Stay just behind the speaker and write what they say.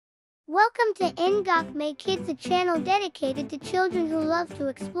Welcome to Ngoc May Kids, a channel dedicated to children who love to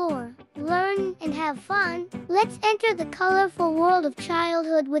explore, learn, and have fun. Let's enter the colorful world of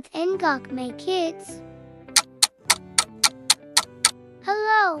childhood with Ngoc May Kids.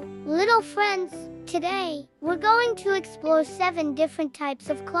 Hello, little friends. Today, we're going to explore 7 different types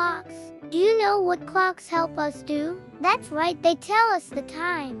of clocks. Do you know what clocks help us do? That's right, they tell us the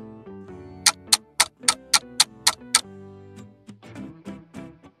time.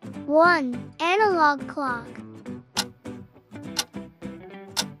 1. Analog clock.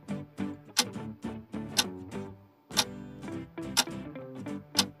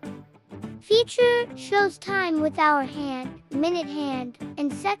 Feature shows time with hour hand, minute hand,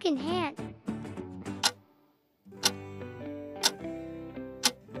 and second hand.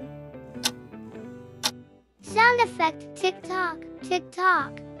 Sound effect tick-tock,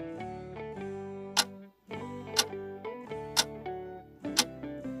 tick-tock.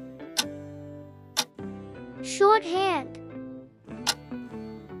 Shorthand.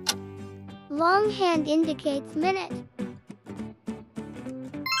 Long hand indicates minute.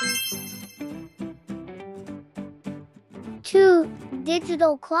 Two.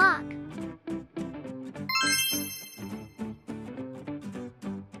 Digital clock.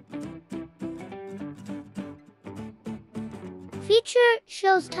 Feature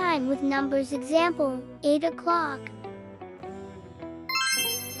shows time with numbers. Example, 8 o'clock.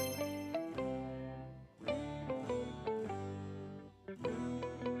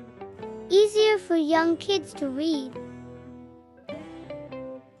 Easier for young kids to read.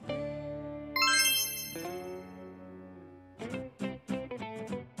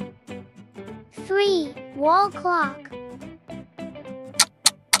 3. Wall clock.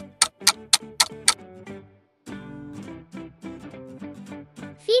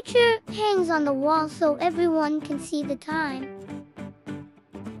 Feature hangs on the wall so everyone can see the time.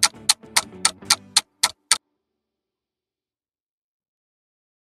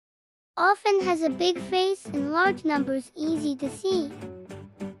 Often has a big face and large numbers easy to see.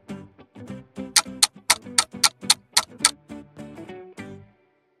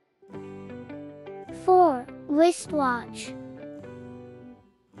 4. Wristwatch.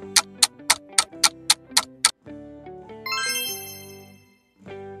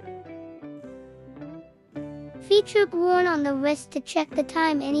 Feature worn on the wrist to check the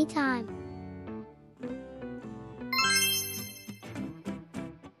time anytime.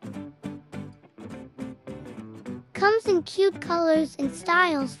 Comes in cute colors and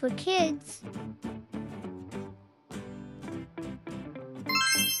styles for kids.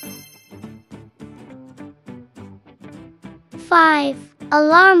 5.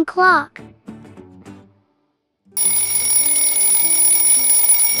 Alarm clock.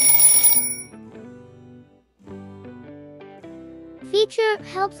 Feature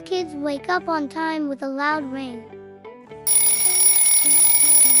helps kids wake up on time with a loud ring.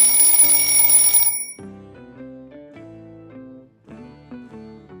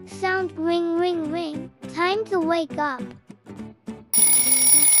 Sound ring, ring, ring. Time to wake up.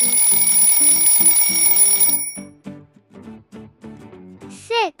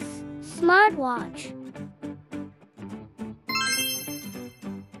 6. Smartwatch.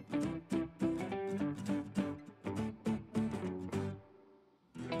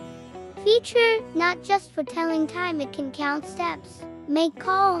 Feature not just for telling time, it can count steps, make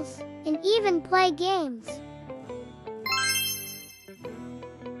calls, and even play games.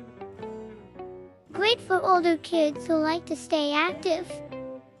 Great for older kids who like to stay active.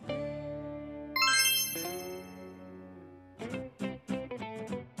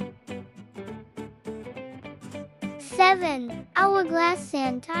 7. Hourglass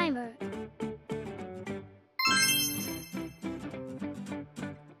sand timer.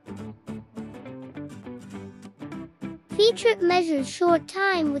 Feature measures short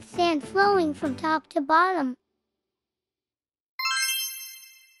time with sand flowing from top to bottom.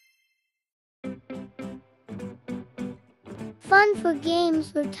 Fun for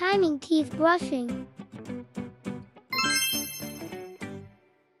games or timing teeth brushing.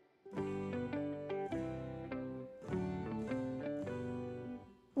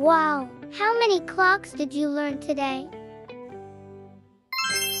 Wow, how many clocks did you learn today?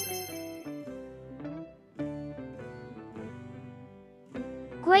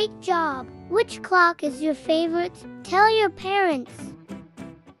 Great job! Which clock is your favorite? Tell your parents.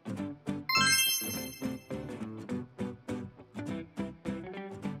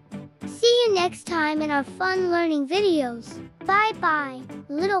 See you next time in our fun learning videos. Bye-bye,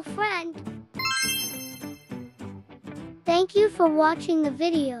 little friend. Thank you for watching the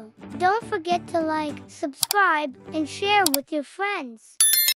video. Don't forget to like, subscribe, and share with your friends.